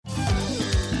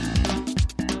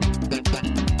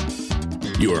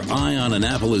Your Eye on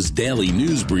Annapolis daily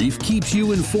news brief keeps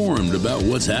you informed about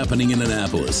what's happening in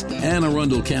Annapolis, Anne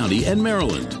Arundel County, and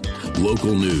Maryland.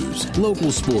 Local news,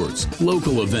 local sports,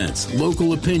 local events,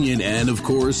 local opinion, and, of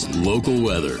course, local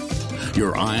weather.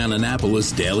 Your Eye on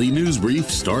Annapolis daily news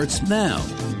brief starts now.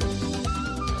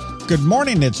 Good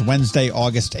morning. It's Wednesday,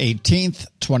 August 18th,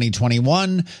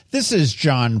 2021. This is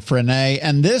John Frenaye,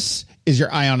 and this is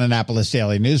your Eye on Annapolis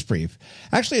daily news brief.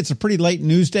 Actually, it's a pretty late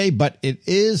news day, but it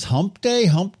is hump day.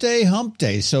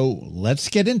 So let's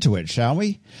get into it, shall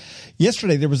we?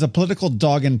 Yesterday, there was a political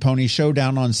dog and pony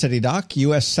showdown on City Dock.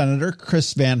 U.S. Senator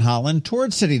Chris Van Hollen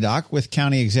toured City Dock with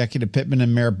County Executive Pittman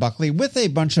and Mayor Buckley with a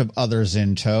bunch of others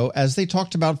in tow as they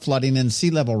talked about flooding and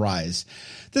sea level rise.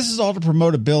 This is all to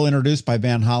promote a bill introduced by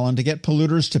Van Hollen to get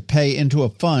polluters to pay into a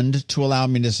fund to allow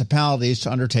municipalities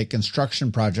to undertake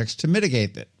construction projects to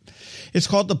mitigate it. It's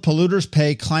called the Polluters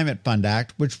Pay Climate Fund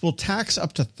Act, which will tax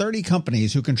up to 30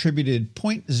 companies who contributed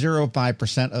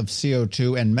 0.05% of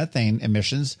CO2 and methane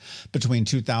emissions between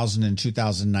 2000 and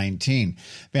 2019.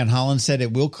 Van Hollen said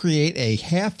it will create a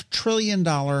 $500 billion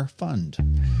fund.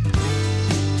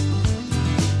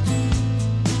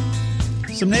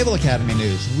 Some Naval Academy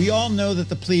news. We all know that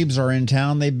the plebes are in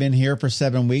town. They've been here for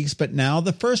 7 weeks, but now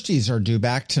the firsties are due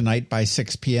back tonight by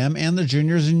 6 p.m., and the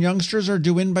juniors and youngsters are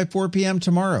due in by 4 p.m.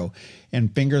 tomorrow.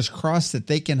 And fingers crossed that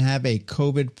they can have a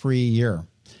COVID-free year.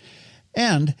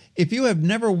 And if you have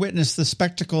never witnessed the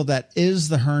spectacle that is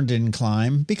the Herndon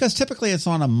climb, because typically it's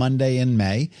on a Monday in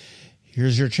May,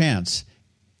 here's your chance.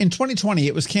 In 2020,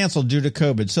 it was canceled due to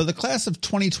COVID, so the class of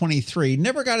 2023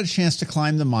 never got a chance to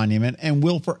climb the monument and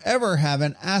will forever have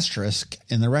an asterisk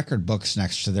in the record books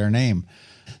next to their name.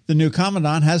 The new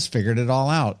commandant has figured it all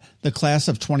out. The class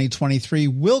of 2023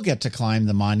 will get to climb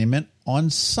the monument on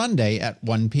Sunday at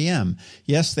 1 p.m.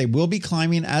 Yes, they will be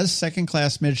climbing as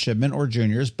second-class midshipmen or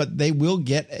juniors, but they will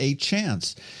get a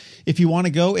chance. If you want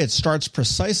to go, it starts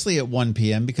precisely at 1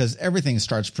 p.m. because everything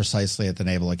starts precisely at the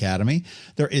Naval Academy.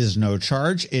 There is no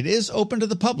charge. It is open to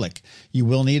the public. You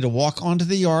will need to walk onto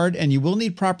the yard, and you will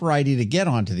need proper ID to get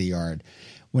onto the yard.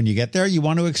 When you get there, you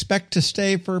want to expect to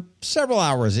stay for several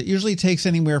hours. It usually takes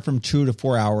anywhere from 2 to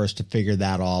 4 hours to figure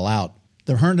that all out.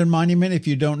 The Herndon Monument, if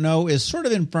you don't know, is sort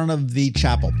of in front of the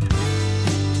chapel.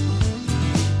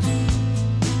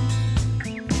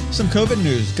 Some COVID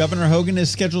news. Governor Hogan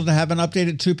is scheduled to have an update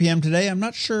at 2 p.m. today. I'm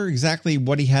not sure exactly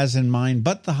what he has in mind,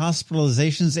 but the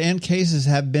hospitalizations and cases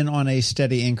have been on a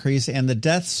steady increase, and the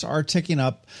deaths are ticking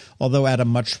up, although at a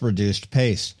much reduced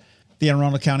pace. The Anne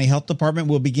Arundel County Health Department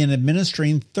will begin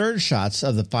administering third shots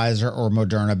of the Pfizer or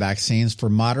Moderna vaccines for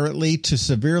moderately to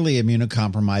severely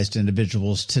immunocompromised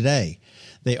individuals today.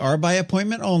 They are by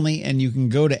appointment only, and you can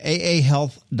go to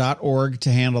aahealth.org to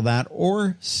handle that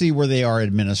or see where they are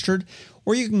administered.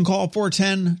 Or you can call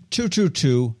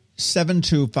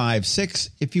 410-222-7256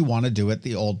 if you want to do it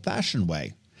the old-fashioned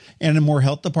way. And in more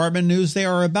health department news, they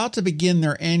are about to begin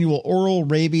their annual oral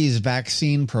rabies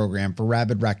vaccine program for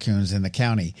rabid raccoons in the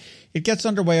county. It gets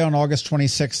underway on August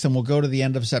 26th and will go to the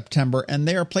end of September, and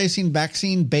they are placing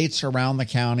vaccine baits around the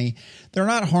county. They're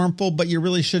not harmful, but you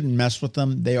really shouldn't mess with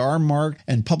them. They are marked,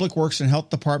 and Public Works and Health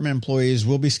Department employees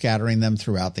will be scattering them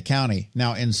throughout the county.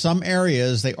 Now, in some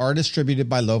areas, they are distributed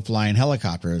by low-flying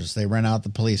helicopters. They rent out the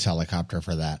police helicopter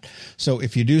for that. So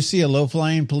if you do see a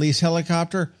low-flying police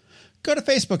helicopter, go to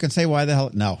Facebook and say, why the hell?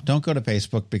 No, don't go to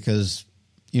Facebook because,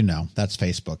 that's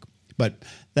Facebook. But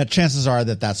that chances are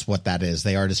that that's what that is.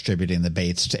 They are distributing the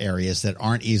baits to areas that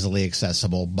aren't easily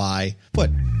accessible by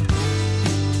foot.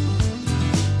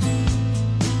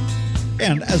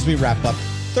 And as we wrap up,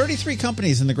 33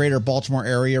 companies in the greater Baltimore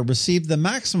area received the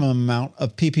maximum amount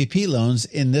of PPP loans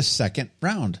in this second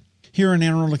round. Here in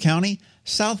Anne Arundel County,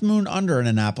 South Moon Under in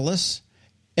Annapolis,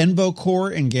 Envo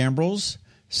Core in Gambrills,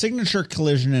 Signature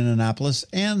Collision in Annapolis,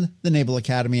 and the Naval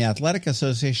Academy Athletic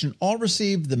Association all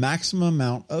received the maximum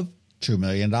amount of $2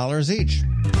 million each.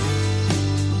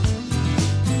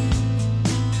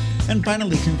 And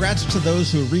finally, congrats to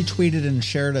those who retweeted and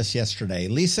shared us yesterday.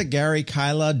 Lisa, Gary,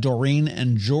 Kyla, Doreen,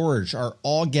 and George are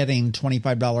all getting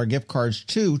 $25 gift cards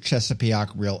to Chesapeake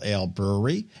Real Ale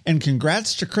Brewery. And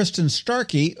congrats to Kristen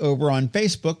Starkey over on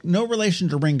Facebook, no relation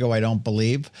to Ringo, I don't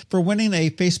believe, for winning a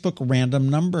Facebook random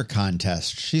number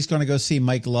contest. She's going to go see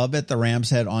Mike Love at the Ram's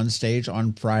Head on stage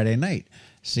on Friday night.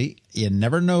 See, you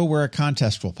never know where a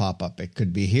contest will pop up. It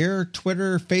could be here,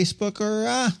 Twitter, Facebook,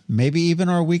 or maybe even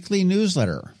our weekly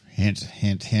newsletter. Hint,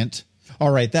 hint, hint. All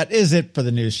right, that is it for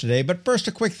the news today. But first,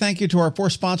 a quick thank you to our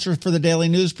 4 sponsors for the Daily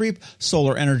News Brief: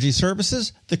 Solar Energy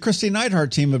Services, the Christy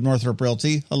Neidhart team of Northrop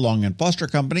Realty, a Long and Foster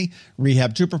company,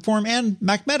 Rehab to Perform, and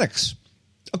Macmedics.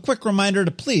 A quick reminder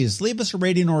to please leave us a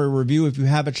rating or a review if you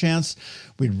have a chance.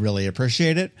 We'd really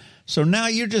appreciate it. So now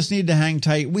you just need to hang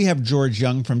tight. We have George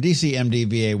Young from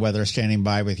DCMDVA Weather standing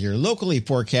by with your locally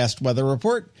forecast weather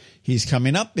report. He's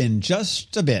coming up in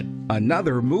just a bit.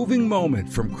 Another moving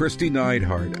moment from Christy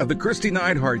Neidhart of the Christy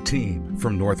Neidhart team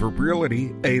from Northrop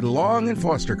Realty, a Long and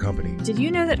Foster company. Did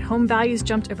you know that home values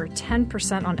jumped over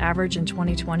 10% on average in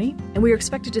 2020? And we are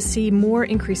expected to see more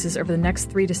increases over the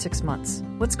next 3 to 6 months.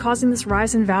 What's causing this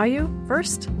rise in value?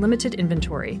 First, limited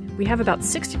inventory. We have about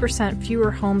 60%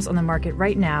 fewer homes on the market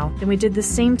right now than we did the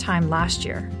same time last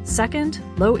year. Second,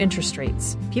 low interest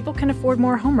rates. People can afford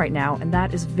more home right now, and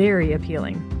that is very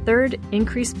appealing. Third,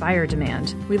 increased buyer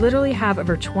demand. We literally have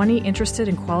over 20 interested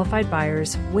and qualified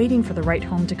buyers waiting for the right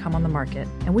home to come on the market,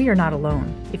 and we are not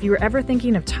alone. If you were ever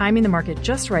thinking of timing the market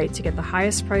just right to get the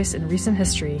highest price in recent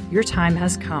history, your time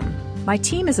has come. My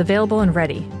team is available and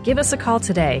ready. Give us a call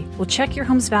today. We'll check your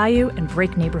home's value and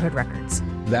break neighborhood records.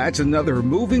 That's another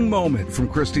moving moment from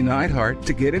Christy Neidhart.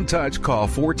 To get in touch, call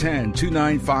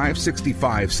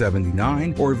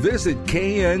 410-295-6579 or visit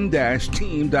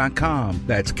kn-team.com.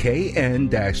 That's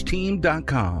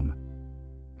kn-team.com.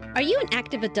 Are you an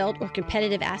active adult or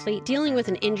competitive athlete dealing with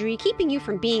an injury keeping you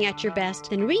from being at your best?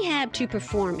 Then Rehab to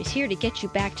Perform is here to get you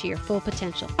back to your full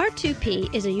potential.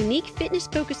 R2P is a unique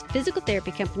fitness-focused physical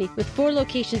therapy company with 4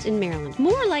 locations in Maryland.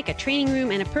 More like a training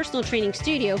room and a personal training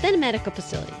studio than a medical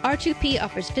facility. R2P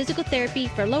offers physical therapy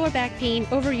for lower back pain,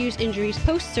 overuse injuries,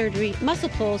 post-surgery, muscle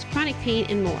pulls, chronic pain,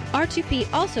 and more. R2P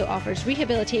also offers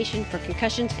rehabilitation for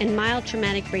concussions and mild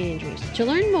traumatic brain injuries. To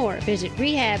learn more, visit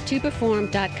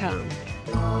rehabtoperform.com.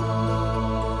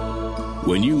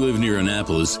 When you live near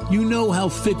Annapolis, you know how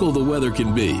fickle the weather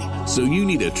can be. So you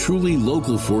need a truly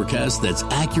local forecast that's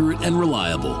accurate and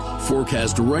reliable.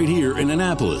 Forecast right here in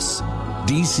Annapolis.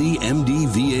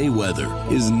 DCMDVA Weather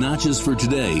is not just for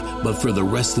today, but for the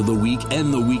rest of the week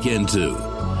and the weekend too.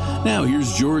 Now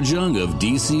here's George Young of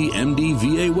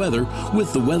DCMDVA Weather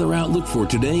with the weather outlook for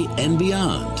today and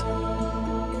beyond.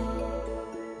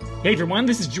 Hey everyone,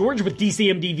 this is George with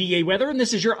DCMDVA Weather, and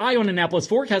this is your Eye on Annapolis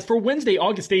forecast for Wednesday,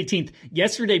 August 18th.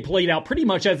 Yesterday played out pretty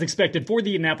much as expected for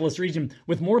the Annapolis region,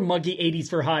 with more muggy 80s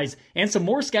for highs, and some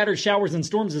more scattered showers and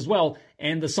storms as well,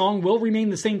 and the song will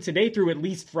remain the same today through at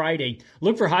least Friday.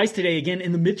 Look for highs today again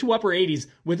in the mid to upper 80s,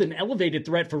 with an elevated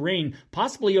threat for rain,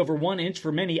 possibly over 1 inch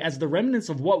for many, as the remnants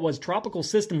of what was Tropical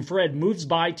System Fred moves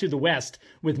by to the west,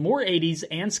 with more 80s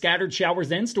and scattered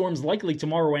showers and storms likely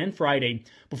tomorrow and Friday,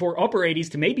 before upper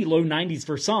 80s to maybe low 90s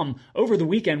for some over the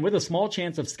weekend, with a small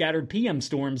chance of scattered PM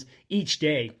storms each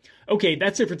day. Okay,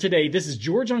 that's it for today. This is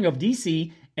George Young of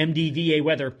DC MDVA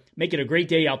Weather. Make it a great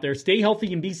day out there. Stay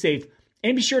healthy and be safe.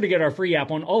 And be sure to get our free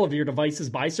app on all of your devices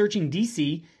by searching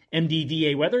DC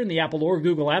MDVA Weather in the Apple or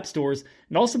Google App Stores.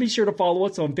 And also be sure to follow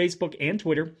us on Facebook and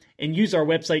Twitter, and use our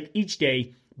website each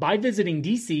day by visiting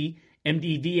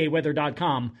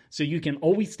DCMDVAweather.com so you can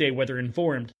always stay weather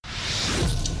informed.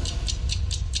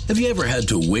 Have you ever had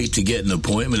to wait to get an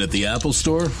appointment at the Apple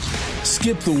Store?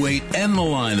 Skip the wait and the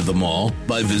line at the mall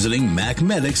by visiting Mac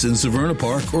Medics in Severna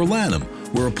Park or Lanham,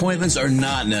 where appointments are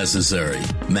not necessary.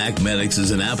 Mac Medics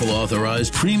is an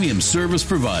Apple-authorized premium service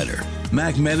provider.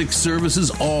 Mac Medics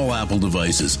services all Apple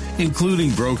devices,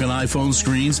 including broken iPhone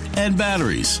screens and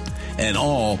batteries, and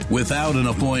all without an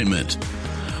appointment.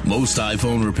 Most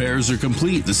iPhone repairs are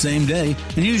complete the same day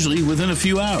and usually within a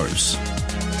few hours.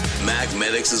 Mac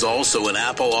Medics is also an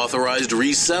Apple-authorized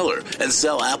reseller and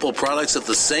sell Apple products at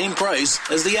the same price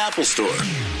as the Apple Store.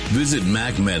 Visit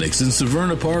Mac Medics in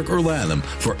Severna Park or Lanham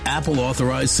for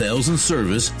Apple-authorized sales and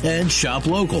service, and shop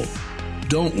local.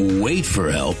 Don't wait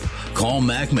for help. Call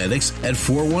Mac Medics at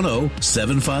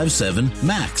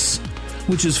 410-757-MAX,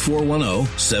 which is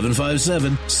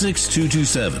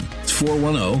 410-757-6227. It's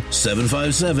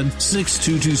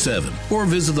 410-757-6227. Or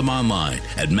visit them online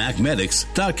at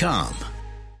macmedics.com.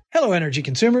 Hello, energy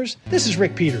consumers. This is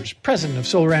Rick Peters, president of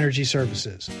Solar Energy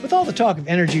Services. With all the talk of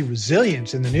energy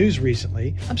resilience in the news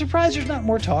recently, I'm surprised there's not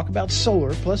more talk about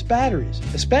solar plus batteries,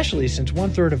 especially since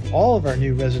 1/3 of all of our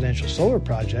new residential solar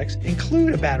projects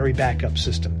include a battery backup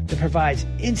system that provides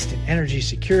instant energy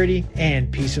security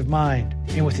and peace of mind.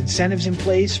 And with incentives in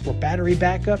place for battery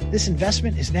backup, this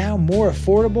investment is now more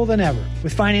affordable than ever.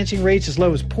 With financing rates as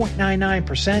low as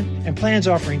 0.99% and plans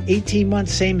offering 18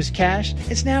 months same as cash,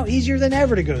 it's now easier than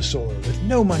ever to go solar with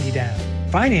no money down.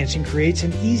 Financing creates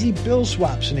an easy bill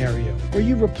swap scenario where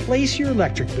you replace your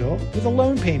electric bill with a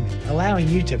loan payment, allowing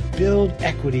you to build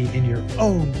equity in your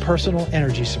own personal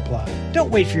energy supply.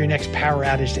 Don't wait for your next power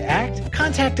outage to act.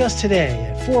 Contact us today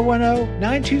at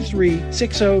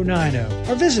 410-923-6090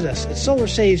 or visit us at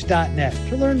solarsaves.net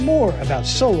to learn more about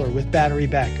solar with battery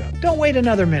backup. Don't wait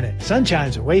another minute.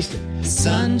 Sunshine's a wasted.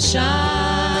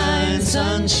 Sunshine,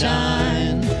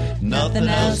 sunshine, nothing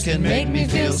else can make me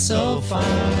feel so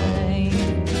fine.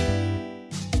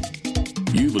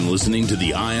 You've been listening to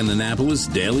the Eye on Annapolis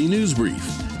Daily News Brief.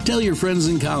 Tell your friends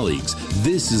and colleagues,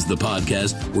 this is the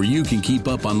podcast where you can keep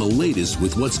up on the latest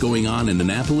with what's going on in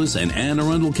Annapolis and Anne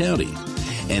Arundel County.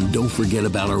 And don't forget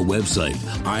about our website,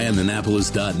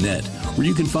 eyeonannapolis.net, where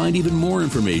you can find even more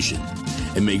information.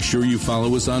 And make sure you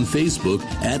follow us on Facebook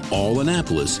at All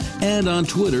Annapolis and on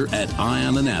Twitter at Eye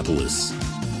on Annapolis.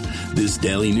 This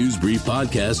Daily News Brief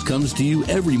podcast comes to you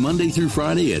every Monday through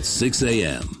Friday at 6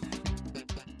 a.m.